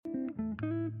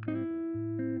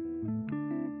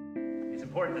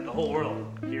important that the whole world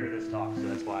hear this talk, so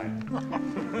that's why I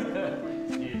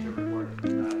needed to record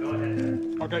it. Go ahead,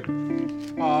 Ted. Okay.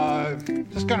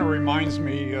 This kind of reminds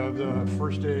me of the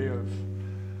first day of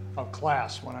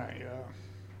class when I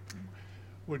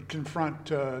would confront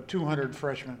 200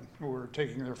 freshmen who were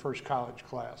taking their first college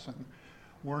class and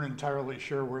weren't entirely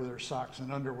sure where their socks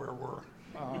and underwear were.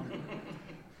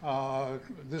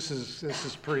 This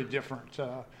is pretty different.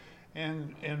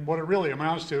 And what it really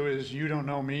amounts to is you don't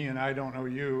know me and I don't know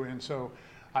you, and so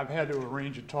I've had to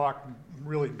arrange a talk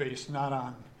really based not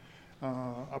on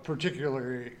a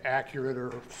particularly accurate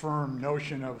or firm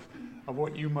notion of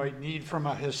what you might need from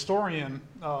a historian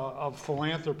of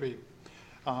philanthropy.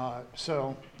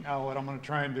 So now what I'm going to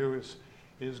try and do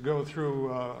is go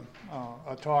through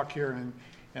a talk here,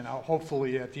 and I'll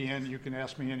hopefully at the end you can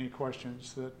ask me any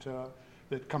questions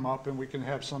that come up and we can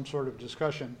have some sort of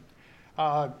discussion.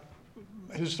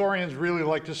 Historians really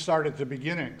like to start at the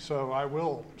beginning, so I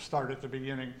will start at the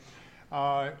beginning.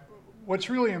 What's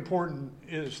really important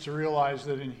is to realize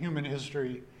that in human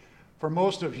history, for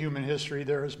most of human history,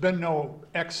 there has been no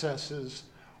excesses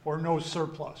or no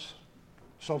surplus.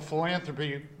 So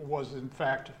philanthropy was in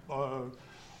fact a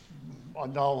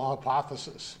null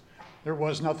hypothesis. There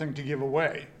was nothing to give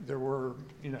away. There were,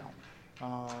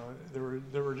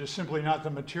 there were just simply not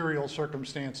the material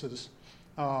circumstances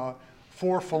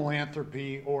for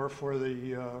philanthropy or for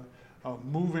the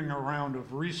moving around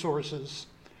of resources.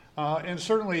 And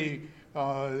certainly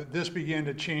this began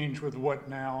to change with what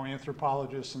now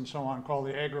anthropologists and so on call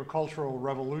the agricultural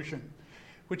revolution,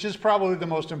 which is probably the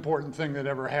most important thing that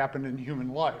ever happened in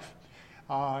human life.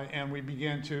 And we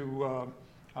began to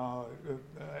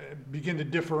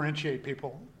differentiate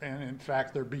people. And in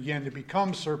fact, there began to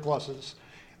become surpluses,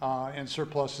 and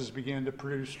surpluses began to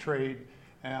produce trade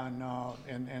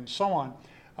and so on.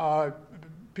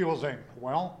 People say,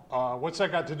 well, what's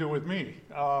that got to do with me?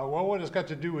 Well, what it's got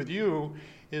to do with you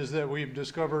is that we've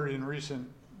discovered in recent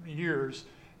years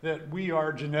that we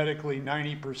are genetically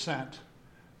 90%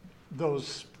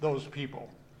 those people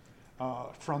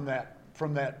from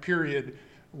that period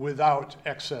without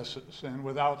excesses and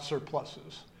without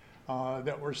surpluses,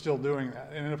 that we're still doing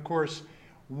that. And of course,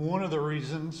 one of the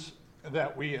reasons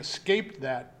that we escaped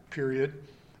that period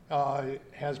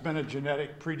has been a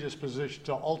genetic predisposition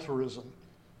to altruism.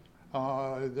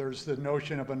 There's the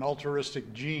notion of an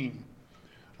altruistic gene,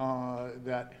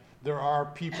 that there are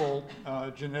people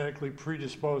genetically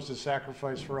predisposed to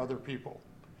sacrifice for other people,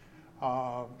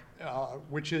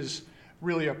 which is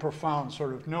really a profound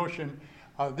sort of notion.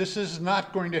 This is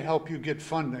not going to help you get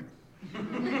funding.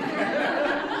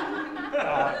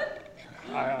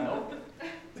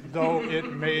 Though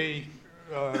it may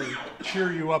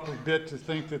cheer you up a bit to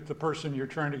think that the person you're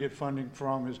trying to get funding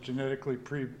from is genetically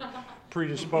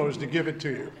predisposed to give it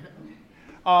to you.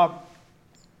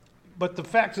 But the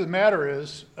fact of the matter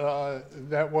is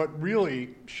that what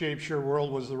really shaped your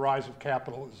world was the rise of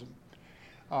capitalism.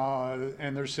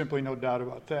 And there's simply no doubt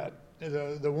about that.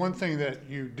 The one thing that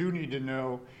you do need to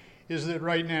know is that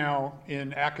right now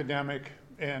in academic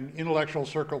and intellectual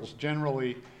circles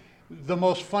generally, the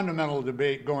most fundamental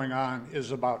debate going on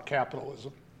is about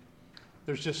capitalism.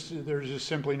 There's just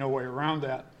simply no way around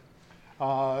that.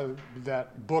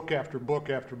 That book after book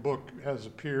after book has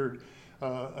appeared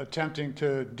attempting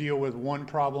to deal with one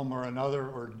problem or another,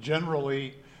 or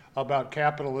generally about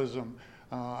capitalism.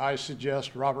 I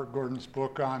suggest Robert Gordon's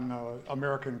book on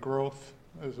American growth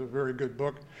is a very good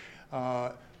book.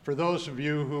 For those of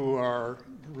you who are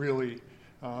really,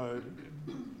 if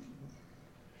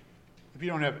you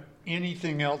don't have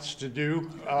anything else to do,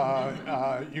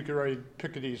 you could read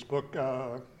Piketty's book,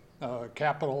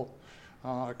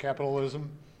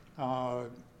 Capitalism.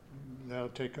 That'll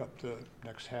take up the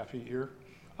next half a year.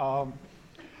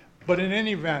 But in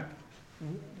any event,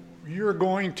 you're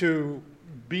going to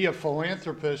be a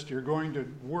philanthropist, you're going to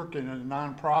work in a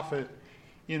nonprofit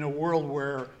in a world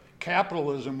where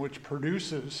capitalism, which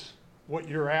produces what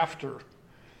you're after,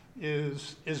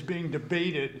 is being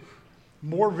debated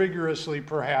more vigorously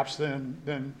perhaps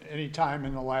than any time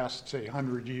in the last, say,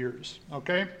 100 years,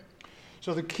 okay?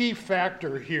 So the key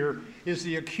factor here is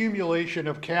the accumulation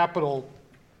of capital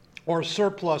or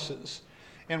surpluses,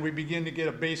 and we begin to get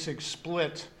a basic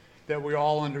split that we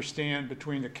all understand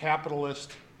between the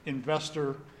capitalist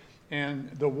investor and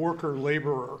the worker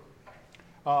laborer.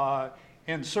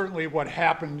 And certainly what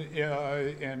happened,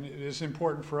 and it is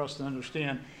important for us to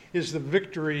understand, is the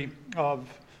victory of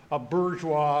a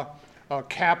bourgeois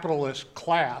capitalist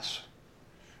class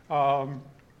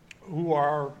who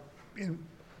are,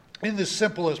 in the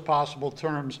simplest possible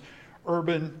terms,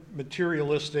 urban,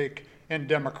 materialistic, and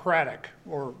democratic,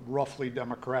 or roughly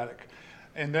democratic.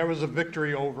 And there was a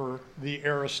victory over the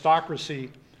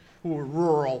aristocracy, who were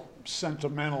rural,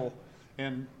 sentimental,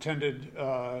 and tended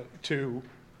to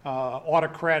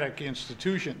autocratic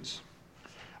institutions.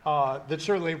 That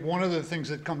certainly one of the things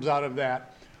that comes out of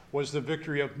that was the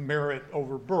victory of merit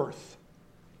over birth.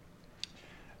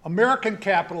 American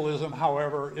capitalism,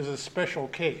 however, is a special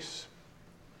case.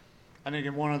 I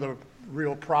think one of the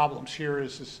real problems here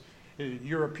is this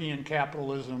European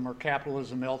capitalism or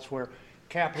capitalism elsewhere.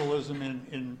 Capitalism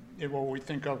in what we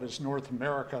think of as North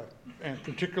America, and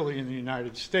particularly in the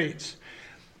United States.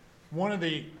 One of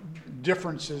the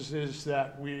differences is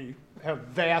that we have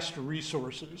vast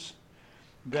resources,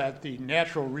 that the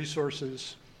natural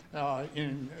resources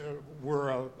were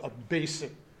a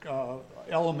basic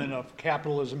element of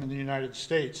capitalism in the United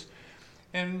States.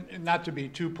 And not to be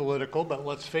too political, but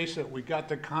let's face it, we got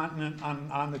the continent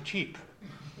on the cheap.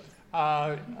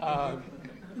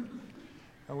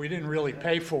 We didn't really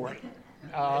pay for it. Paid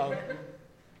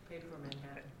for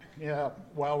Manhattan. Yeah,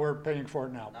 well, we're paying for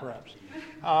it now, perhaps.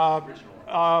 I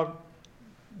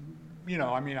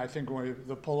think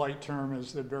the polite term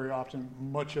is that very often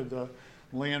much of the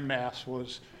land mass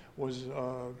was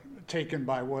taken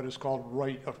by what is called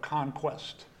right of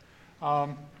conquest.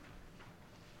 The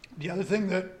other thing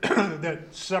that that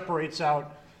separates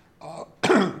out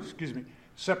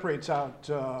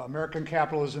American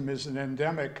capitalism is an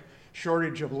endemic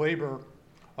shortage of labor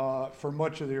for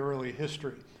much of the early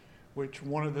history, which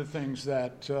one of the things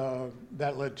that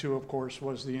led to, of course,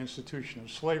 was the institution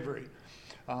of slavery.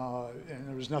 And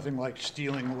there was nothing like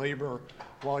stealing labor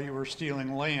while you were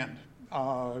stealing land,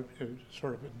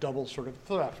 sort of a double sort of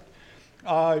theft.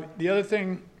 The other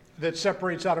thing that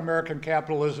separates out American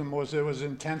capitalism was it was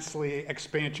intensely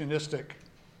expansionistic.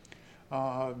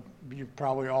 You've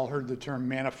probably all heard the term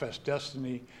manifest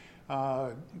destiny.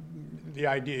 The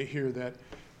idea here that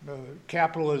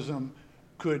capitalism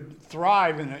could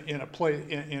thrive in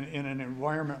an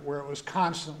environment where it was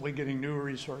constantly getting new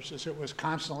resources. It was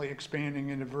constantly expanding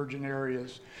into virgin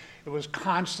areas. It was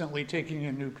constantly taking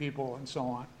in new people and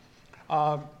so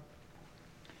on.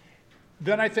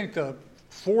 Then I think the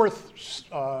fourth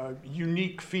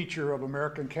unique feature of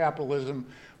American capitalism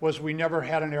was we never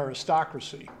had an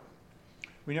aristocracy.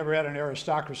 We never had an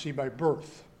aristocracy by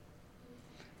birth.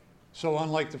 So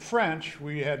unlike the French,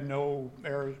 we had no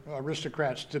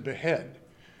aristocrats to behead.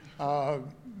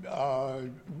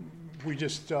 We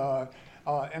just,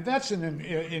 and that's an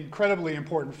incredibly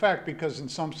important fact, because in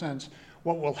some sense,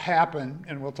 what will happen,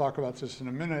 and we'll talk about this in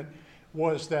a minute,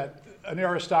 was that an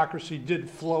aristocracy did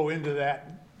flow into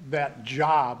that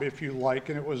job, if you like,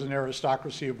 and it was an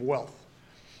aristocracy of wealth.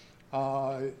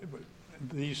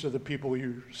 These are the people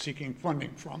you're seeking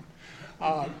funding from.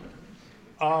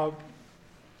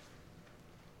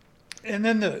 And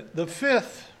then the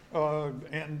fifth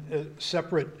and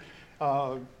separate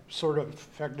sort of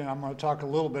effect, and I'm going to talk a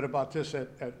little bit about this at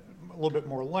a little bit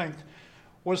more length,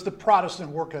 was the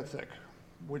Protestant work ethic,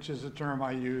 which is a term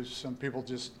I use. Some people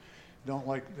just don't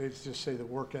like, they just say the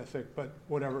work ethic, but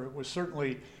whatever. It was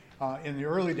certainly, in the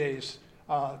early days,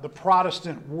 the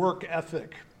Protestant work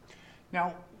ethic.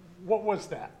 Now, what was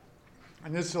that?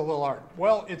 And this is a little hard.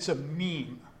 Well, it's a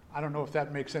meme. I don't know if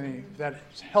that makes if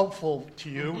that's helpful to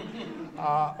you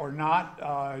or not.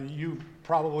 You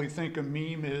probably think a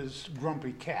meme is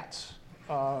grumpy cats,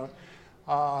 or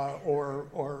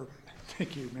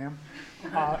thank you, ma'am.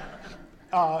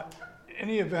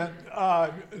 Any event,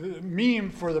 meme,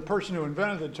 for the person who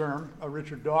invented the term,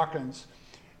 Richard Dawkins,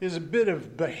 is a bit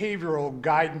of behavioral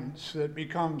guidance that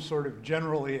becomes sort of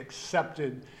generally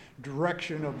accepted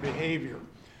direction of behavior.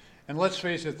 And let's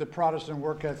face it, the Protestant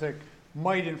work ethic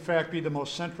might in fact be the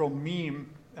most central meme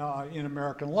in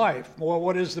American life. Well,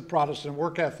 what is the Protestant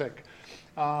work ethic?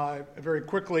 Very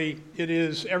quickly, it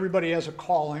is everybody has a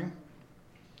calling.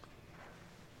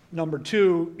 Number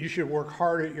two, you should work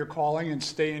hard at your calling and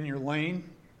stay in your lane.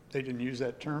 They didn't use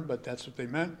that term, but that's what they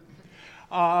meant.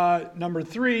 Number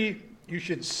three, you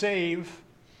should save.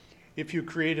 If you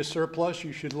create a surplus,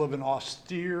 you should live an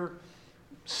austere,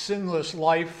 sinless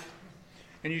life,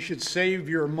 and you should save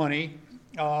your money.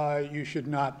 You should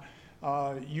not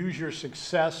use your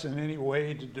success in any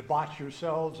way to debauch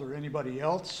yourselves or anybody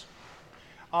else.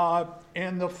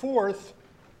 And the fourth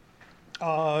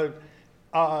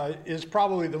is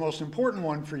probably the most important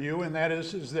one for you, and that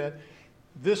is that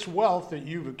this wealth that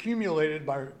you've accumulated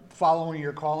by following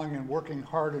your calling and working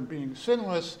hard and being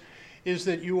sinless is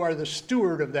that you are the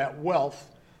steward of that wealth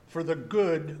for the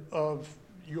good of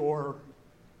your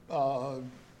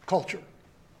culture,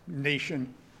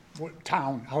 nation,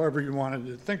 town, however you wanted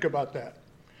to think about that.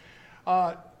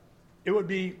 It would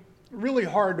be really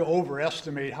hard to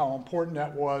overestimate how important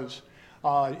that was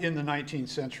in the 19th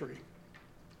century.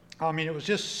 I mean, it was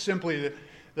just simply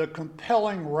the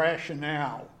compelling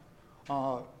rationale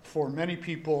for many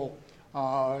people,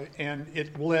 and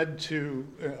it led to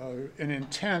an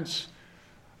intense,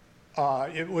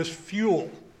 it was fuel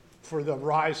for the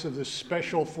rise of this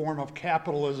special form of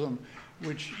capitalism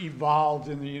which evolved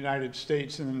in the United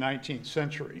States in the 19th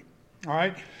century. All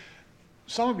right?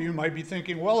 Some of you might be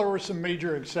thinking, well, there were some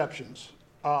major exceptions.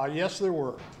 Yes, there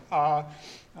were.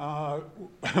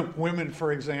 Women,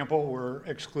 for example, were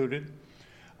excluded,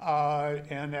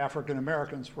 and African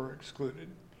Americans were excluded.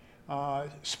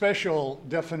 Special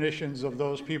definitions of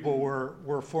those people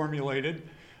were formulated,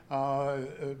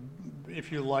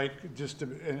 if you like,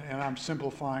 and I'm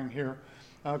simplifying here,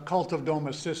 cult of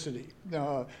domesticity.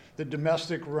 The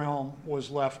domestic realm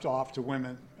was left off to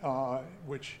women,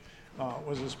 which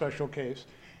was a special case.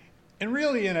 And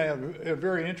really, in a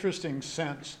very interesting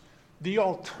sense, the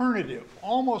alternative,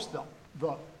 almost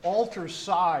the alter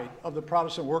side of the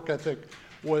Protestant work ethic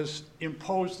was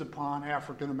imposed upon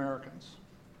African Americans.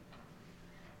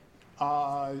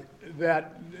 And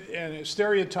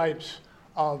stereotypes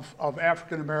of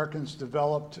African Americans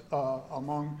developed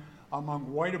among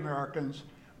white Americans,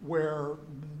 where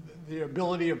the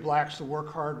ability of blacks to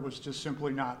work hard was just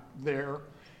simply not there.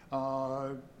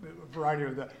 A variety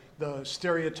of the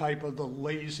stereotype of the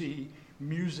lazy,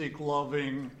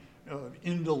 music-loving,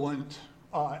 indolent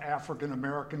African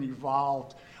American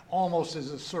evolved almost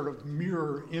as a sort of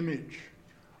mirror image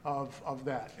of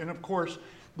that. And of course,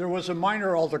 there was a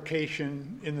minor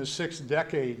altercation in the 6th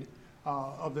decade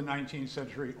of the 19th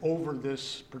century over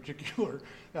this particular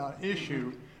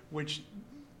issue, which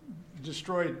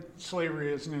destroyed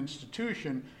slavery as an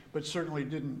institution, but certainly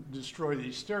didn't destroy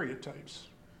these stereotypes.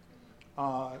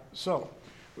 So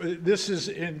this is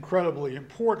incredibly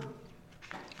important.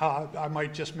 I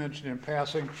might just mention in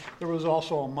passing, there was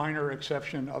also a minor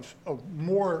exception of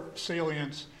more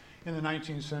salience in the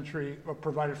 19th century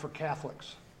provided for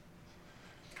Catholics.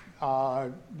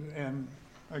 And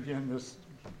again, this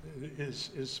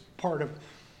is part of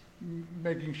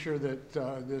making sure that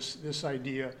this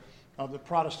idea of the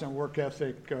Protestant work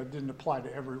ethic didn't apply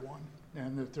to everyone,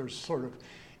 and that there's sort of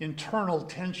internal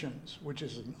tensions, which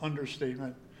is an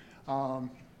understatement,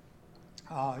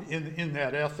 in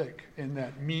that ethic, in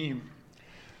that meme.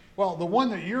 Well, the one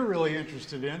that you're really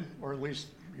interested in, or at least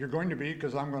you're going to be,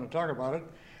 because I'm going to talk about it,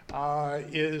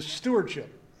 is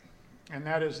stewardship. And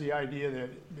that is the idea that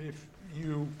if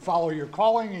you follow your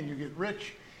calling and you get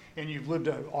rich and you've lived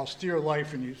an austere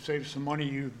life and you've saved some money,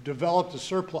 you've developed a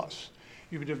surplus,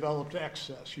 you've developed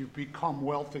excess, you've become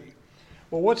wealthy.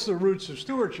 Well, what's the roots of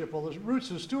stewardship? Well, the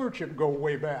roots of stewardship go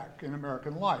way back in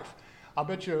American life. I'll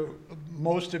bet you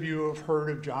most of you have heard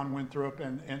of John Winthrop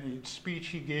and the speech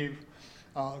he gave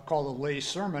called a lay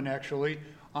sermon, actually,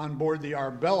 on board the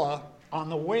Arbella on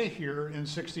the way here in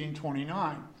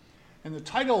 1629. And the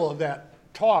title of that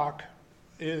talk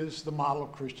is The Model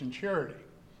of Christian Charity,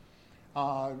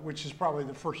 which is probably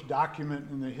the first document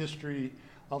in the history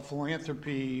of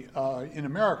philanthropy in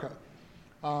America.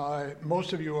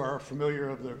 Most of you are familiar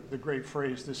of the great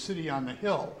phrase, the city on the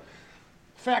hill.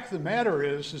 The fact of the matter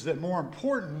is that more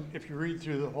important, if you read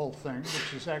through the whole thing,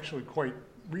 which is actually quite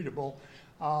readable,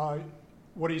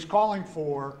 what he's calling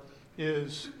for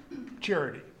is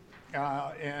charity.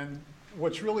 And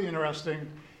what's really interesting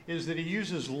is that he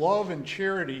uses love and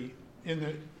charity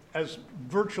as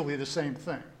virtually the same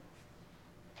thing,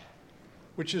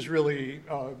 which is really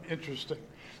interesting.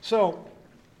 So,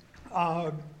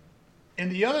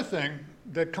 and the other thing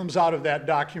that comes out of that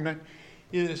document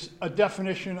is a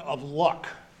definition of luck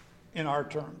in our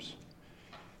terms.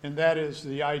 And that is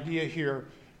the idea here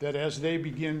that as they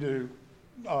begin to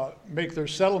make their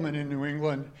settlement in New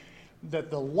England, that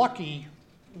the lucky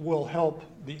will help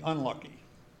the unlucky.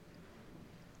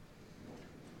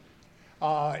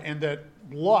 And that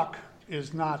luck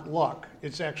is not luck,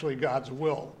 it's actually God's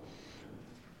will.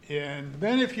 And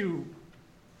then if you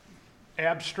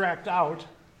abstract out,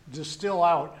 distill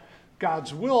out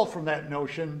God's will from that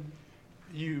notion,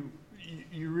 you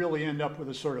really end up with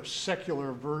a sort of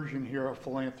secular version here of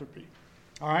philanthropy.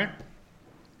 All right?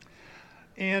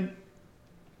 And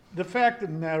the fact of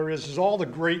the matter is all the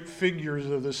great figures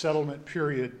of the settlement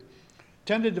period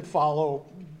tended to follow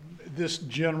this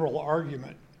general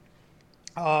argument.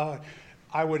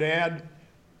 I would add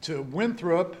to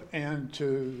Winthrop and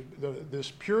to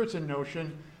this Puritan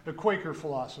notion, the Quaker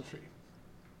philosophy.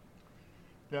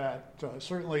 That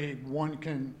certainly one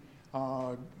can,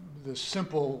 the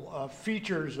simple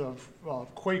features of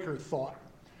Quaker thought,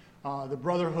 the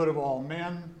brotherhood of all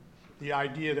men, the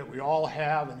idea that we all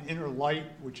have an inner light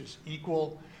which is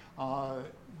equal,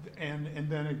 And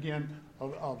then again,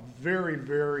 a very,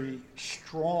 very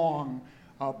strong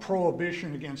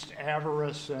prohibition against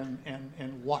avarice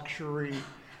and luxury,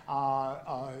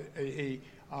 a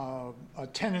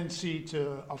tendency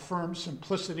to affirm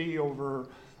simplicity over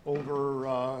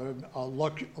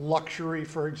luxury,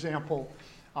 for example.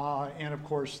 And of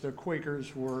course, the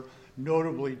Quakers were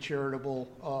notably charitable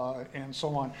and so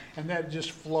on. And that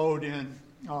just flowed in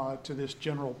to this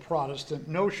general Protestant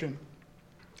notion.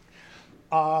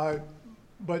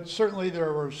 But certainly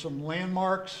there were some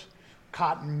landmarks.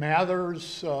 Cotton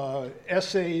Mather's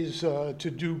essays to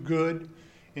do good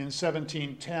in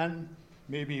 1710,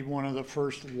 maybe one of the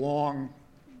first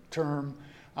long-term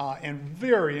and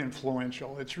very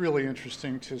influential. It's really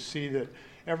interesting to see that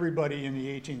everybody in the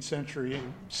 18th century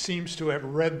seems to have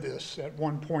read this at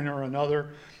one point or another,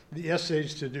 the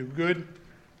essays to do good.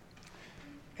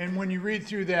 And when you read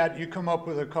through that, you come up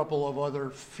with a couple of other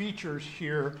features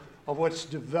here of what's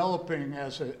developing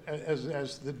as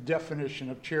the definition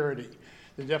of charity,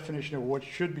 the definition of what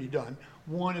should be done.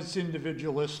 One, it's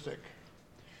individualistic,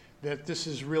 that this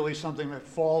is really something that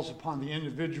falls upon the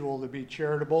individual to be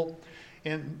charitable.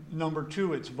 And number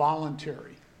two, it's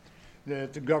voluntary,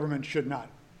 that the government should not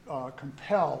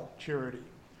compel charity,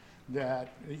 that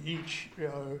each,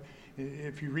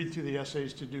 if you read through the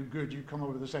essays to do good, you come up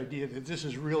with this idea that this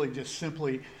is really just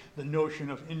simply the notion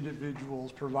of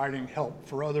individuals providing help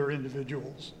for other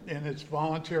individuals, and it's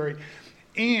voluntary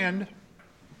and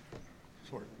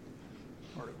sort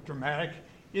of dramatic.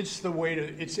 It's a way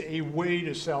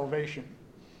to salvation.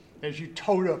 As you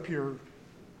tote up your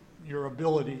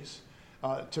abilities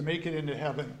to make it into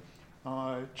heaven,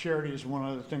 charity is one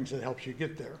of the things that helps you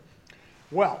get there.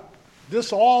 Well,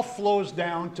 this all flows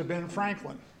down to Ben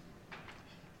Franklin,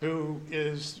 who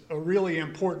is a really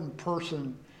important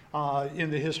person in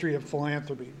the history of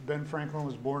philanthropy. Ben Franklin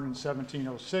was born in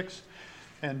 1706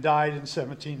 and died in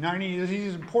 1790.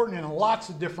 He's important in lots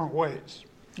of different ways.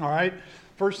 All right.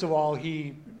 First of all,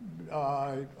 he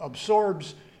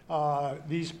absorbs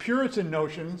these Puritan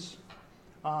notions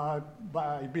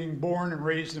by being born and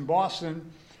raised in Boston.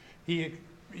 He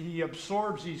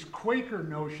absorbs these Quaker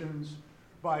notions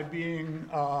by being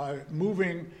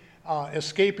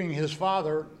escaping his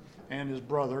father and his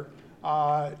brother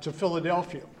to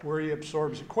Philadelphia, where he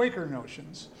absorbs the Quaker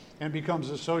notions and becomes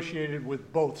associated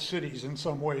with both cities in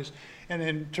some ways. And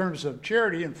in terms of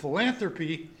charity and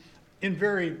philanthropy, in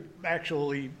very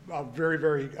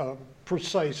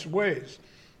precise ways.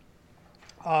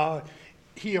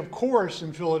 He, of course,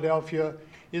 in Philadelphia,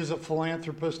 is a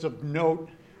philanthropist of note.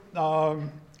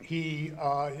 He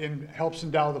helps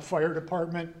endow the fire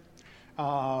department.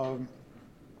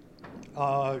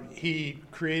 He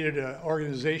created an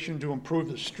organization to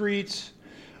improve the streets.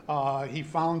 He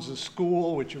founds a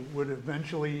school which would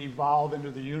eventually evolve into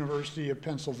the University of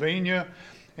Pennsylvania,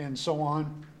 and so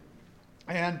on.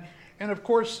 And of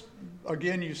course,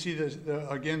 again, you see this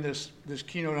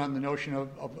keynote on the notion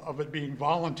of it being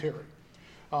voluntary,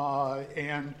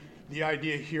 and the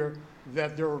idea here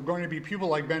that there are going to be people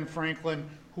like Ben Franklin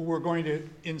who were going to,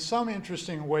 in some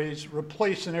interesting ways,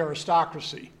 replace an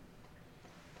aristocracy.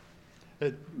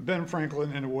 That Ben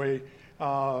Franklin, in a way,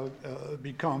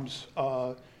 becomes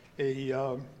an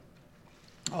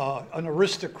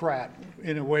aristocrat,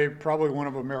 in a way, probably one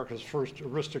of America's first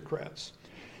aristocrats.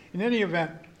 In any event,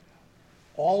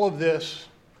 all of this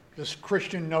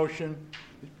Christian notion,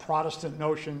 Protestant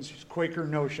notions, these Quaker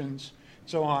notions,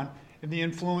 so on, and the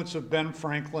influence of Ben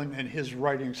Franklin and his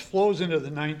writings flows into the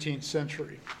 19th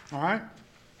century, all right?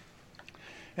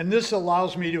 And this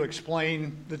allows me to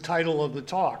explain the title of the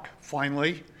talk,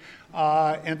 finally,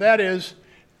 and that is,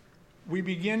 we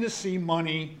begin to see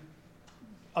money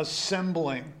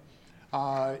assembling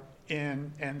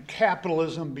and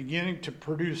capitalism beginning to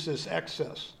produce this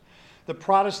excess. The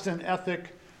Protestant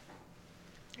ethic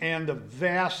and the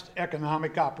vast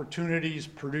economic opportunities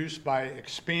produced by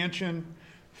expansion,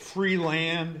 free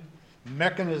land,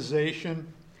 mechanization,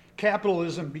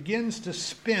 capitalism begins to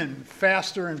spin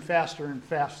faster and faster and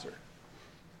faster.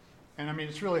 And I mean,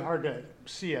 it's really hard to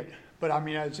see it, but I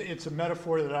mean, it's a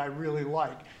metaphor that I really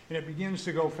like. And it begins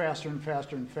to go faster and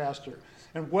faster and faster.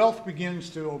 And wealth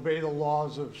begins to obey the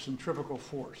laws of centrifugal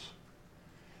force.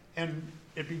 And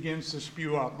it begins to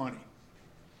spew out money.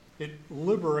 It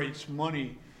liberates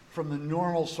money from the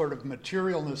normal sort of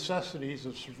material necessities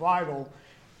of survival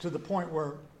to the point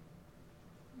where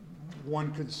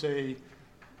one could say,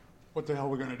 what the hell are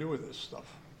we going to do with this stuff?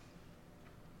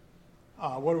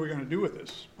 What are we going to do with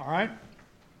this? All right?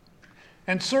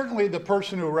 And certainly the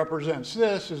person who represents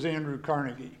this is Andrew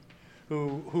Carnegie,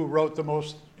 who wrote the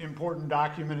most important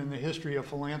document in the history of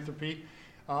philanthropy,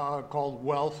 called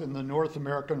Wealth in the North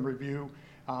American Review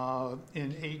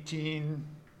in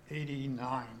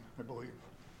 1889, I believe.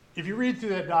 If you read through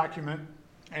that document,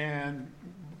 and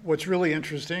what's really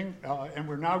interesting, and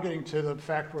we're now getting to the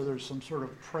fact where there's some sort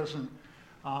of present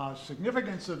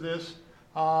significance of this,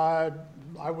 I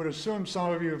would assume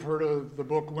some of you have heard of the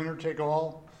book Winner Take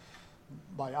All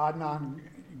by Adnan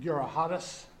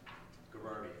Garadius,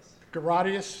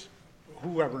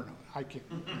 whoever, I can't.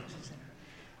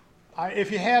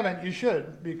 If you haven't, you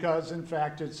should, because in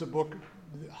fact it's a book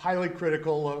highly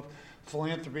critical of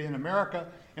philanthropy in America,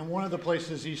 and one of the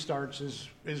places he starts is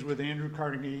with Andrew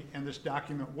Carnegie and this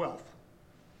document, Wealth.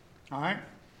 All right?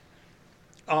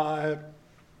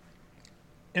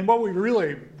 And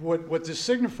what this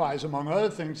signifies, among other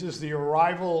things, is the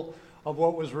arrival of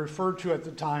what was referred to at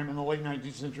the time in the late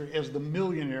 19th century as the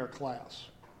millionaire class.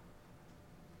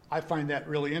 I find that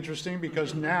really interesting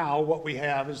because now what we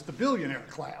have is the billionaire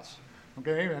class.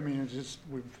 Okay, I mean, it's just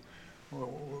we've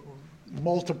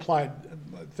multiplied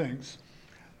things.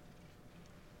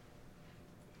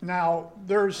 Now,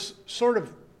 there's sort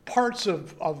of parts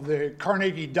of the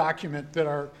Carnegie document that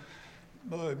are,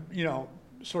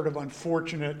 sort of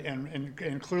unfortunate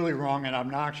and clearly wrong and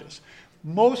obnoxious.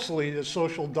 Mostly the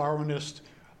social Darwinist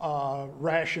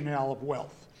rationale of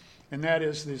wealth, and that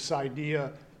is this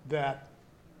idea that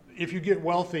if you get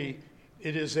wealthy,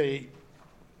 it is a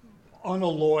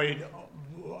unalloyed,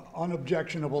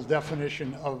 unobjectionable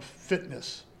definition of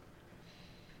fitness.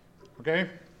 Okay?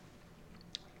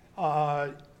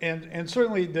 And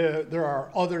certainly there are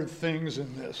other things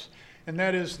in this, and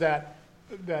that is that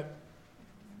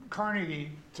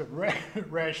Carnegie, to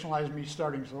rationalize me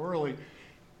starting so early,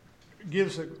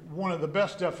 gives one of the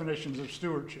best definitions of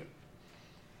stewardship,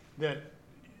 that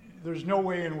there's no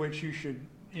way in which you should,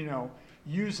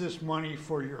 use this money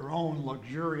for your own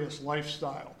luxurious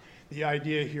lifestyle. The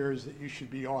idea here is that you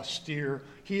should be austere.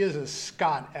 He is a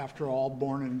Scot, after all,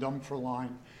 born in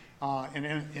Dunfermline,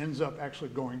 and ends up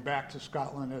actually going back to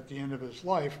Scotland at the end of his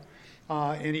life,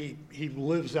 and he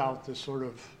lives out this sort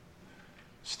of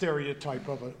stereotype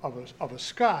of a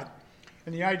Scot.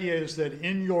 And the idea is that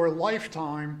in your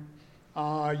lifetime,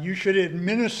 you should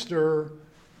administer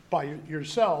by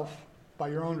yourself, by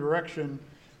your own direction,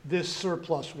 this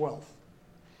surplus wealth.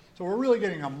 So we're really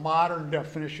getting a modern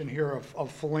definition here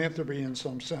of philanthropy in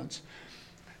some sense.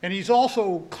 And he's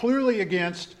also clearly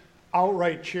against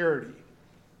outright charity.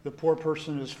 The poor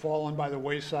person has fallen by the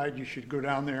wayside. You should go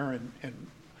down there and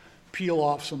peel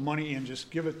off some money and just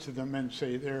give it to them and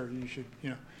say, there, you should,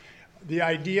 The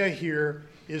idea here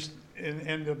is,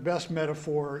 and the best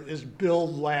metaphor is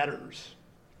build ladders.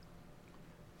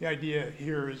 The idea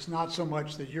here is not so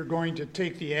much that you're going to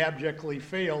take the abjectly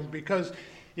failed, because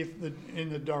in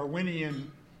the Darwinian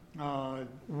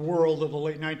world of the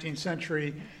late 19th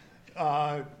century,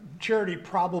 charity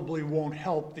probably won't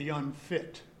help the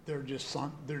unfit. They're just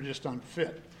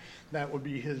unfit. That would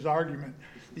be his argument.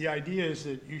 The idea is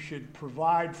that you should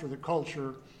provide for the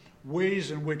culture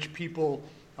ways in which people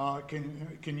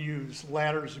can use.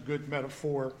 Ladder is a good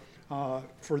metaphor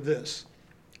for this.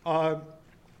 But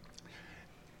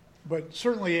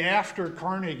certainly after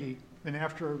Carnegie and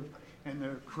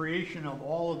the creation of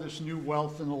all of this new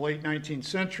wealth in the late 19th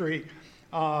century,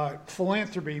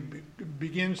 philanthropy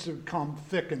begins to come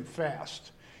thick and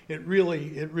fast. It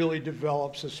really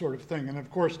develops this sort of thing. And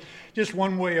of course, just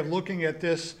one way of looking at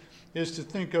this is to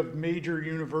think of major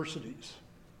universities.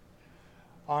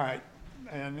 All right,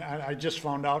 and I just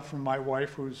found out from my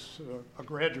wife, who's a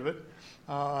graduate,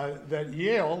 that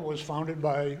Yale was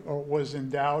was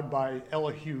endowed by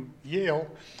Elihu Yale,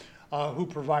 who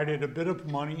provided a bit of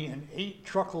money and 8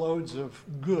 truckloads of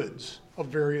goods of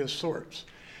various sorts.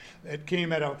 It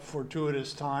came at a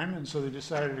fortuitous time, and so they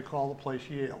decided to call the place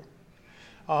Yale.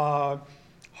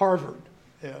 Harvard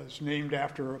is named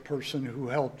after a person who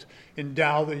helped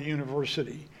endow the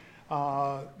university.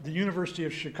 The University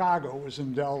of Chicago was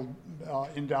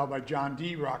endowed by John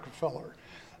D. Rockefeller.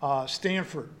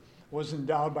 Stanford was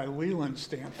endowed by Leland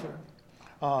Stanford.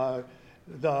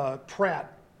 The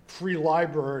Pratt Free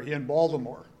Library in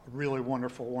Baltimore, a really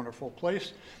wonderful, wonderful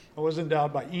place, was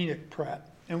endowed by Enoch Pratt.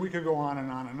 And we could go on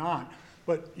and on and on.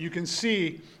 But you can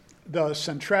see the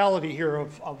centrality here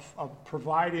of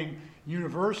providing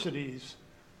universities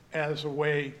as a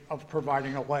way of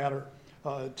providing a ladder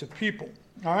to people.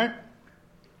 All right?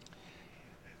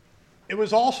 It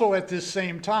was also at this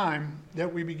same time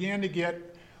that we began to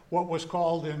get what was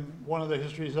called, in one of the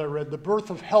histories I read, the birth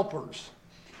of helpers.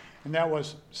 And that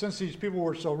was, since these people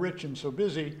were so rich and so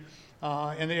busy,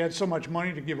 and they had so much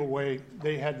money to give away,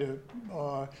 they had to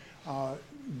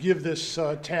give this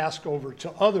task over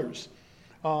to others.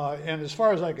 And as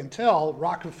far as I can tell,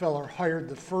 Rockefeller hired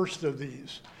the first of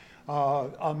these,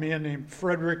 a man named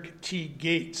Frederick T.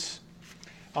 Gates.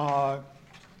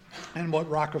 And what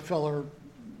Rockefeller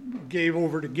gave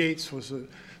over to Gates was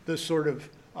this sort of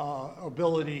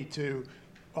ability to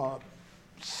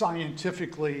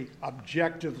scientifically,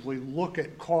 objectively look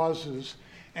at causes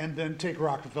and then take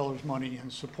Rockefeller's money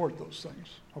and support those things,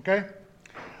 okay?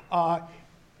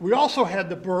 We also had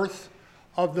the birth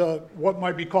of what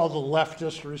might be called the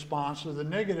leftist response or the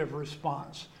negative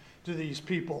response to these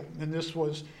people. And this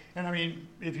was, and I mean,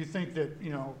 if you think that,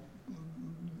 you know,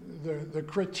 the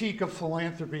critique of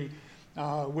philanthropy,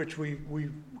 which we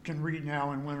can read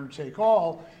now in Winner Take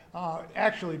All,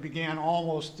 actually began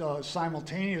almost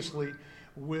simultaneously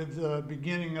with the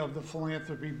beginning of the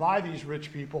philanthropy by these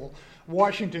rich people.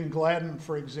 Washington Gladden,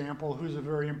 for example, who's a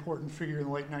very important figure in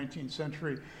the late 19th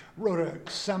century, wrote a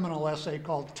seminal essay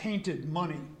called Tainted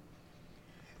Money.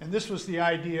 And this was the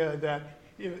idea that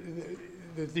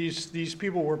these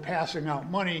people were passing out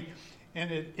money,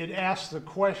 and it asked the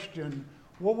question,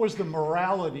 what was the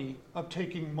morality of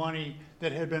taking money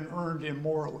that had been earned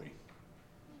immorally?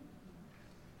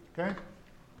 Okay?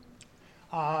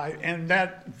 And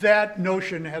that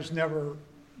notion has never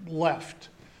left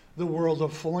the world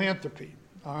of philanthropy,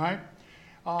 all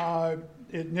right?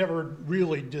 It never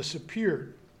really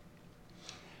disappeared.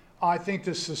 I think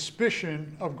the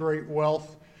suspicion of great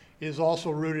wealth is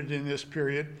also rooted in this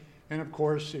period. And of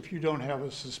course, if you don't have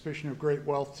a suspicion of great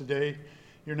wealth today,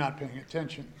 you're not paying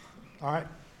attention, all right?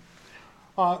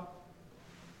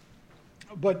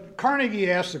 But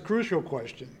Carnegie asked the crucial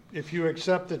question: if you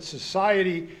accept that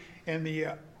society and the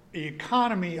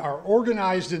economy are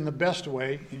organized in the best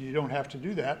way, and you don't have to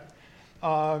do that,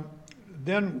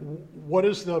 then what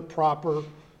is the proper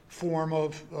form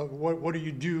of what do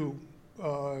you do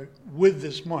with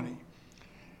this money?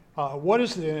 What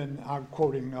is and I'm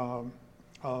quoting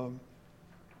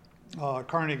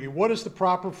Carnegie, what is the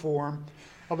proper form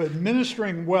of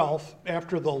administering wealth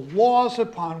after the laws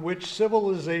upon which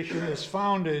civilization is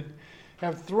founded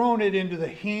have thrown it into the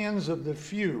hands of the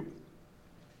few?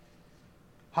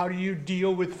 How do you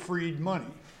deal with freed money?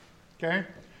 Okay?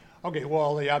 Okay,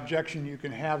 well, the objection you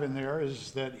can have in there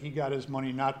is that he got his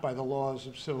money not by the laws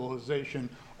of civilization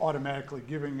automatically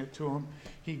giving it to him.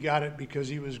 He got it because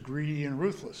he was greedy and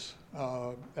ruthless.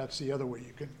 That's the other way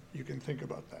you can think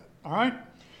about that. All right?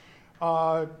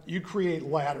 You create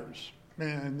ladders.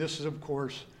 And this is, of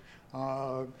course,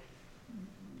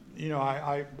 you know,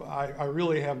 I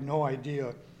really have no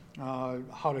idea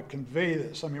how to convey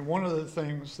this. I mean, one of the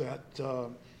things that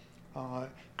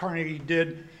Carnegie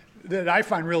did that I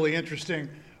find really interesting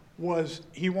was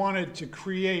he wanted to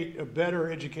create a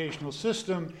better educational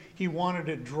system. He wanted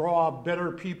to draw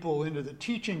better people into the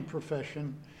teaching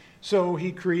profession. So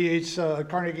he creates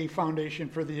Carnegie Foundation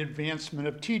for the Advancement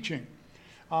of Teaching.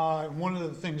 One of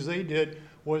the things they did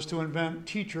was to invent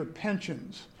teacher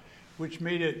pensions, which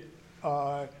made it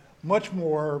much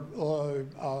more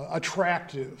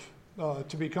attractive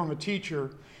to become a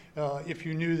teacher if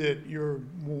you knew that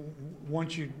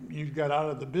once you got out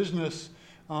of the business,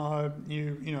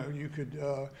 you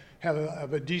could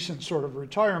have a decent sort of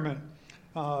retirement.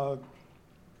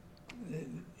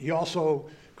 He also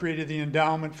created the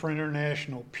Endowment for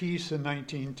International Peace in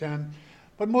 1910,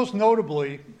 but most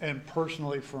notably, and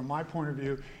personally from my point of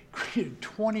view, created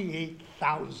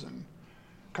 28,000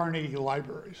 Carnegie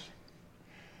libraries.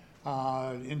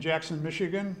 In Jackson,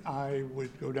 Michigan, I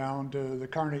would go down to the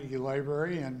Carnegie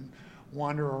Library and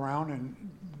wander around and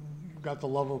got the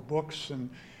love of books and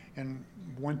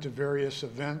went to various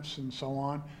events and so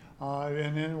on.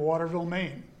 And in Waterville,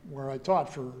 Maine, where I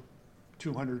taught for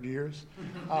 200 years.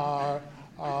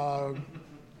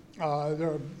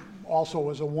 There also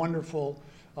was a wonderful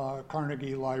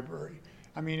Carnegie Library.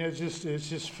 I mean, it's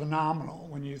just phenomenal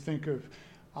when you think of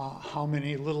how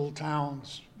many little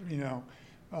towns,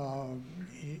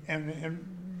 and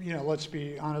let's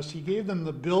be honest, he gave them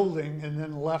the building and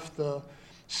then left the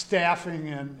staffing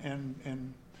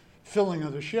and filling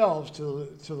of the shelves to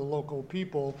the local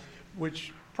people,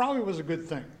 which probably was a good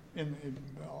thing,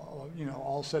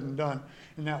 all said and done.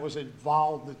 And that was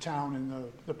involved the town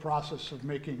in the process of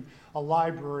making a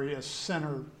library a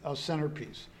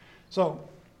centerpiece. So,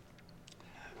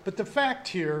 but the fact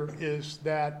here is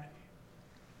that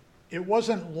it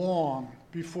wasn't long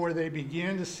before they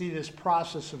began to see this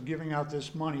process of giving out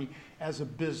this money as a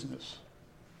business,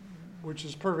 which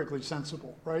is perfectly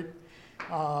sensible, right?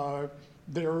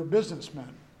 They were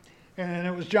businessmen. And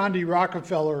it was John D.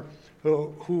 Rockefeller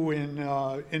who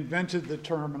invented the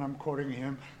term, and I'm quoting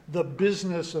him, the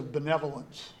business of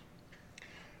benevolence.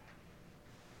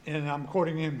 and I'm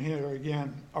quoting him here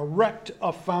again, erect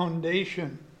a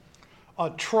foundation, a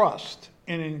trust,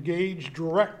 and engage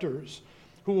directors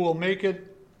who will make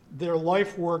it their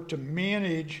life work to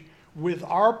manage with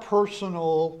our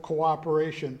personal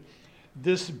cooperation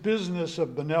this business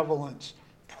of benevolence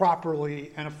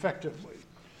properly and effectively.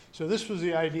 So this was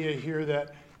the idea here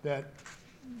that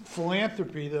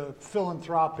philanthropy, the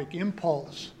philanthropic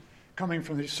impulse coming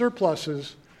from these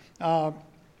surpluses,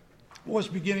 was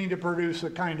beginning to produce a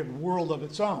kind of world of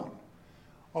its own,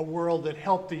 a world that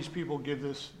helped these people give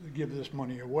this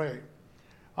money away.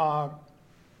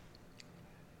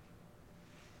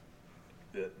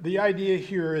 The idea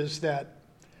here is that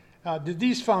did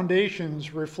these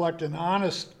foundations reflect an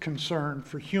honest concern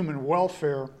for human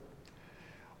welfare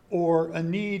or a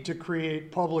need to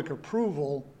create public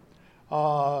approval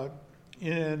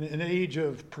in an age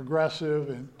of progressive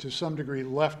and to some degree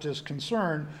leftist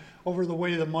concern over the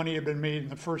way the money had been made in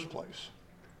the first place?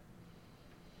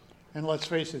 And let's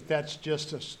face it, that's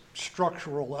just a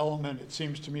structural element, it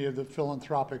seems to me, of the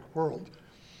philanthropic world.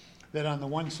 That on the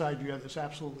one side you have this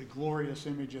absolutely glorious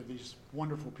image of these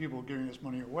wonderful people giving this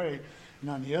money away, and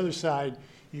on the other side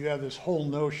you have this whole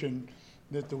notion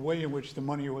that the way in which the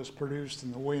money was produced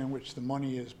and the way in which the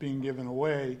money is being given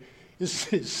away is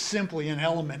simply an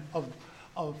element of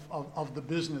the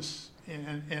business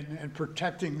and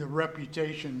protecting the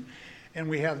reputation. And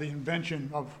we have the invention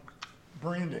of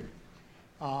branding.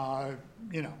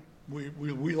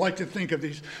 We like to think of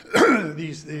these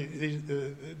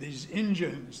these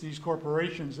engines, these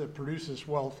corporations that produce this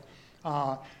wealth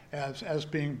as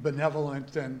being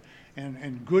benevolent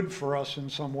and good for us in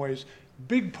some ways.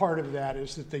 Big part of that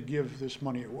is that they give this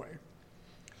money away,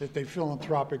 that they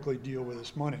philanthropically deal with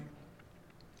this money.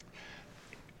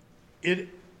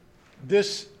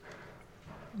 This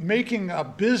making a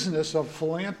business of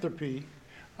philanthropy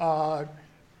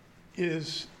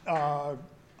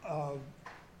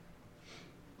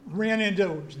ran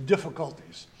into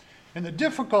difficulties. And the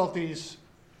difficulties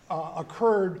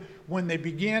occurred when they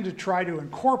began to try to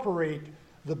incorporate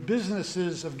the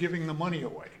businesses of giving the money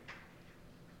away.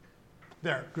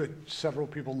 There, good. Several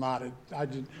people nodded. I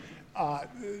did.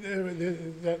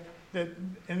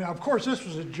 And of course, this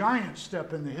was a giant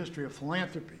step in the history of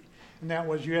philanthropy. And that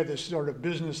was, you had this sort of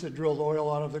business that drilled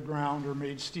oil out of the ground or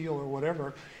made steel or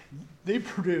whatever. They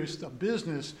produced a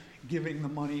business giving the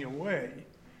money away.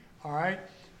 All right?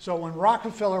 So when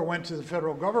Rockefeller went to the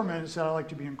federal government and said, I'd like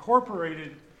to be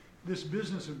incorporated, this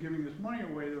business of giving this money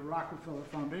away, the Rockefeller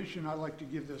Foundation, I'd like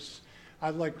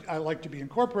to be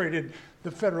incorporated,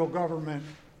 the federal government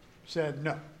said,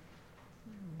 no,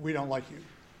 we don't like you.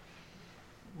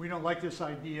 We don't like this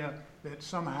idea that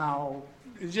somehow,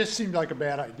 it just seemed like a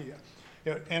bad idea.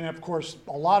 And of course,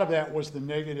 a lot of that was the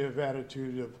negative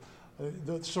attitude of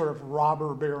the sort of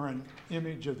robber baron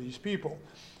image of these people.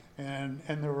 And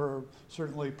there were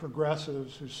certainly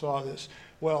progressives who saw this.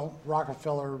 Well,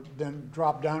 Rockefeller then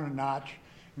dropped down a notch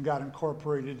and got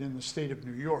incorporated in the state of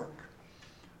New York.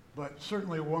 But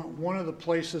certainly one of the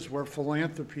places where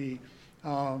philanthropy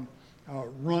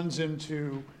runs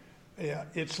into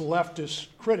its leftist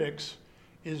critics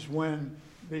is when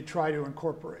they try to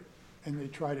incorporate and they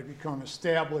try to become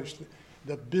established.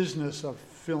 The business of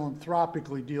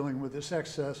philanthropically dealing with this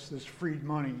excess, this freed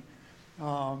money,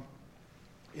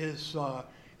 is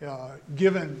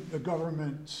given the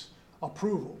government's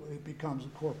approval. It becomes a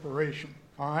corporation,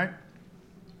 all right?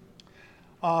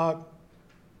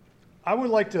 I would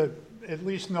like to at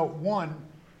least note one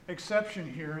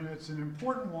exception here, and it's an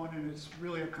important one, and it's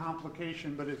really a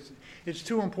complication, but it's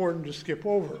too important to skip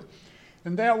over.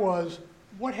 And that was,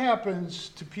 what happens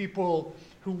to people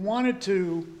who wanted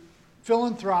to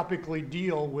philanthropically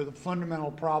deal with a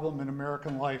fundamental problem in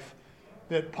American life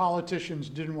that politicians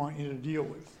didn't want you to deal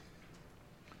with?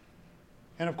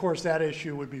 And of course, that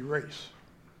issue would be race.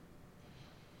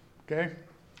 Okay?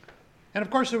 And of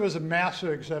course, there was a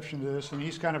massive exception to this, and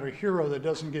he's kind of a hero that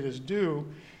doesn't get his due,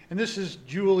 and this is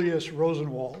Julius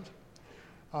Rosenwald.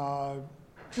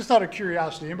 Just out of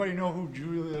curiosity, anybody know who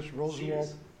Julius Rosenwald?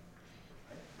 Sears.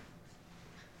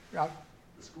 Yeah.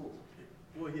 The school.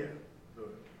 Well, yeah.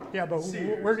 Yeah, but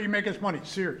Sears. where did he make his money?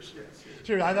 Sears. Yeah, Sears.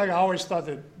 Sears. I always thought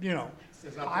that,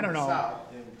 Since I I'm don't from the know. South,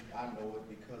 then I know it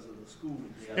because of the school.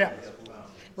 Yeah.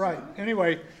 Right.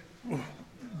 Anyway,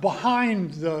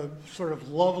 behind the sort of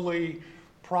lovely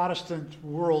Protestant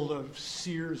world of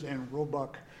Sears and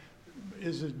Roebuck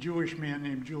is a Jewish man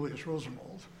named Julius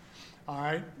Rosenwald. All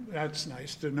right, that's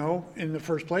nice to know in the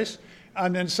first place.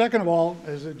 And then second of all,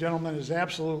 as the gentleman is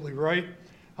absolutely right,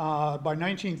 by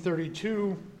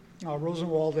 1932,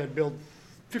 Rosenwald had built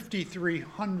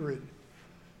 5,300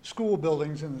 school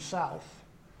buildings in the South,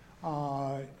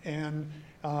 It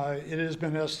has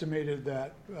been estimated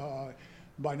that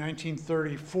by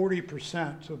 1930,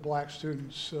 40% of black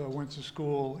students went to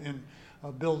school in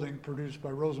a building produced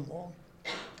by Rosenwald.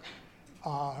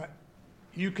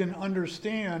 You can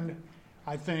understand,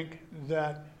 I think,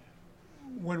 that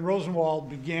when Rosenwald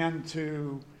began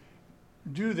to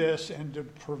do this and to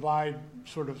provide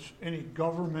sort of any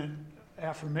government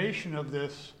affirmation of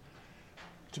this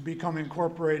to become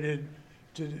incorporated,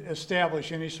 to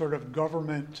establish any sort of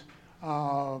government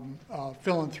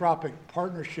philanthropic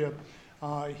partnership,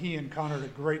 he encountered a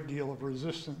great deal of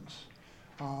resistance.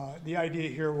 The idea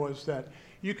here was that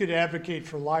you could advocate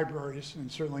for libraries,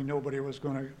 and certainly nobody was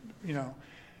going to, you know.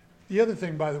 The other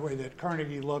thing, by the way, that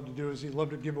Carnegie loved to do is he loved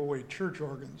to give away church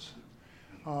organs.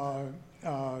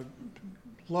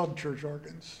 Loved church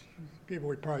organs. Gave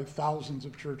away probably thousands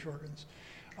of church organs.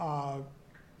 I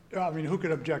mean, who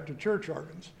could object to church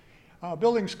organs?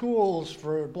 Building schools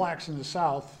for blacks in the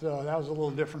South, that was a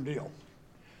little different deal.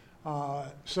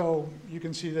 So you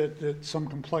can see that some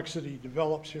complexity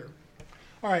develops here.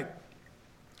 All right,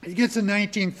 it gets to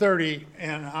 1930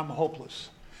 and I'm hopeless.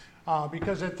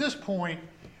 Because at this point,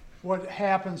 what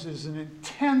happens is an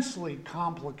intensely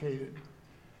complicated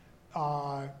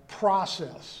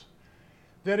process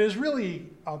that is really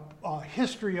a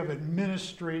history of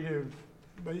administrative,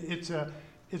 it's a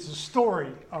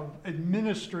story of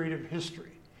administrative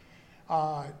history.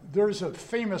 There's a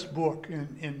famous book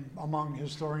among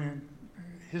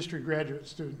history graduate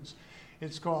students.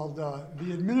 It's called The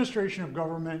Administration of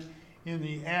Government in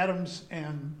the Adams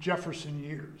and Jefferson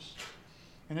Years.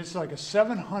 And it's like a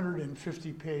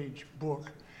 750-page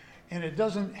book, and it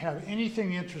doesn't have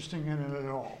anything interesting in it at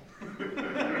all.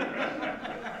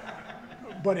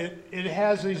 But it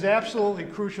has these absolutely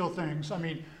crucial things. I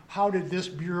mean, how did this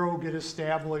bureau get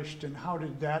established, and how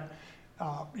did that,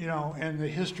 and the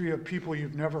history of people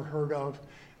you've never heard of.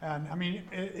 And I mean,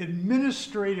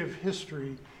 administrative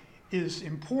history is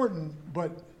important,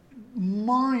 but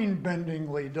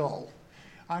mind-bendingly dull.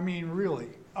 I mean, really.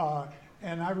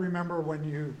 And I remember when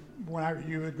you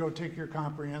would go take your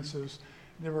comprehensives,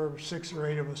 there were 6 or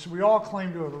 8 of us. We all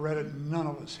claimed to have read it, and none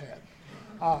of us had.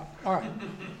 All right.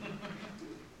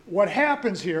 What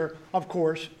happens here, of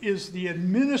course, is the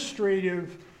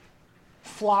administrative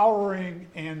flowering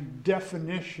and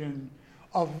definition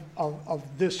of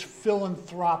this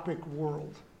philanthropic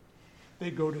world.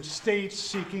 They go to states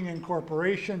seeking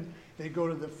incorporation. They go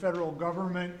to the federal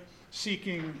government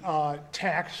seeking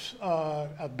tax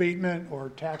abatement or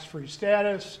tax-free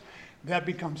status. That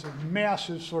becomes a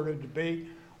massive sort of debate,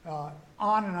 on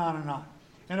and on and on.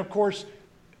 And of course,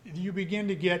 you begin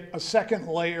to get a second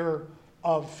layer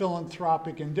of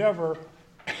philanthropic endeavor,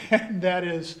 and that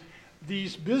is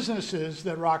these businesses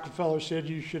that Rockefeller said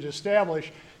you should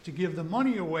establish to give the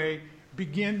money away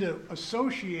begin to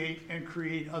associate and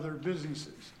create other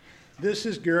businesses. This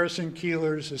is Garrison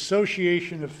Keillor's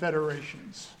Association of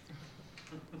Federations.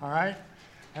 All right?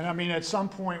 And I mean, at some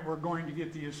point, we're going to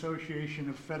get the Association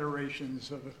of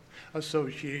Federations of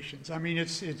Associations. I mean,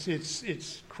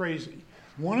 it's crazy.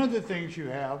 One of the things you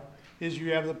have is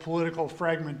you have the political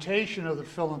fragmentation of the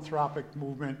philanthropic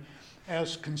movement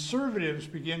as conservatives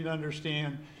begin to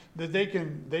understand that they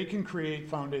can create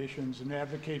foundations and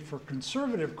advocate for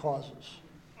conservative causes.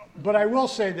 But I will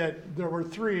say that there were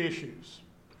 3 issues.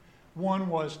 One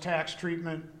was tax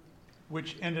treatment,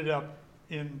 which ended up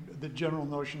in the general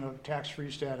notion of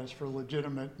tax-free status for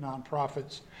legitimate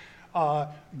nonprofits.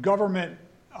 Government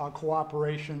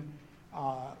cooperation,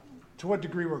 to what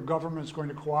degree were governments going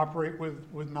to cooperate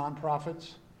with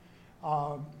nonprofits?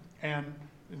 And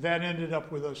that ended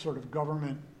up with a sort of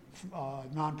government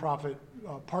nonprofit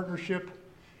partnership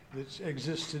that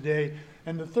exists today.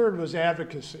 And the third was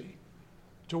advocacy.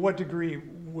 To what degree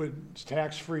would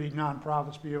tax-free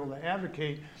nonprofits be able to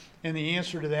advocate? And the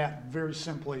answer to that, very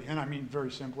simply, and I mean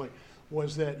very simply,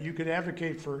 was that you could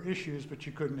advocate for issues, but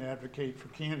you couldn't advocate for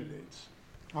candidates.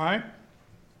 All right?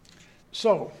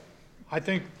 So, I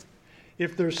think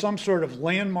if there's some sort of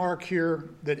landmark here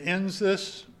that ends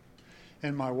this,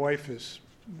 and my wife is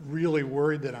really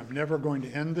worried that I'm never going to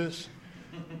end this,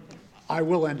 I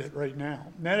will end it right now.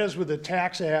 And that is with the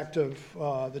Tax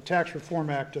Reform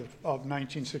Act of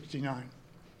 1969.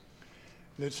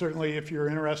 That certainly, if you're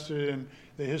interested in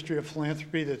the history of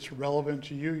philanthropy that's relevant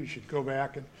to you, you should go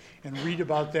back and read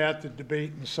about that, the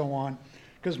debate and so on,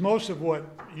 because most of what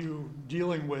you're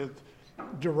dealing with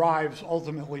derives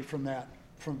ultimately from that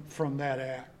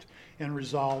act and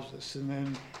resolves this. And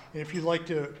then if you'd like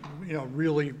to,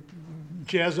 really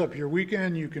jazz up your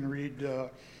weekend, you can read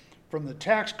from the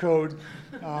tax code,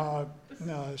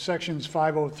 sections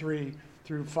 503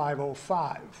 through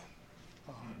 505.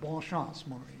 Bon chance,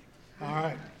 mon ami. All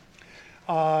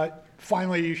right.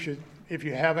 Finally, you should, if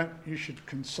you haven't, you should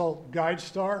consult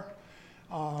GuideStar,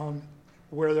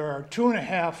 where there are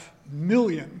 2.5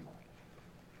 million,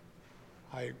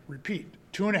 I repeat,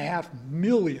 2.5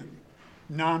 million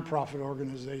nonprofit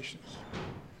organizations.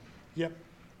 Yep.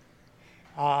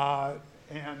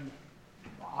 And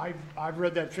I've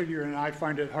read that figure and I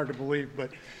find it hard to believe,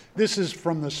 but this is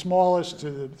from the smallest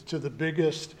to the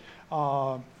biggest,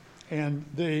 and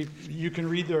you can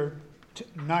read their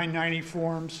 990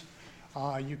 forms.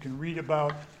 You can read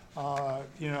about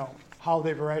how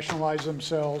they've rationalized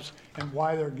themselves and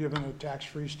why they're given a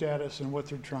tax-free status and what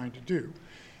they're trying to do.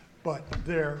 But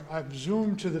I've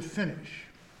zoomed to the finish.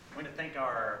 I'm going to thank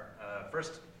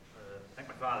thank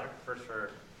my father first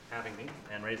for having me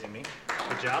and raising me.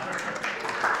 Good job.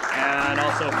 And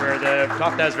also for the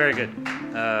talk. That was very good.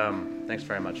 Thanks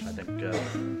very much. I think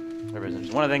everybody's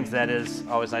interesting. One of the things that is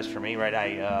always nice for me, right?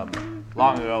 I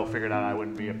long ago figured out I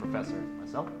wouldn't be a professor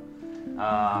myself.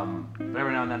 But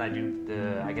every now and then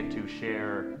I get to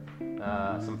share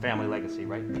some family legacy,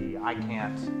 right? I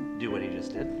can't do what he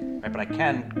just did, right? But I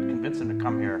can convince him to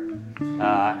come here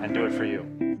and do it for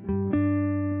you.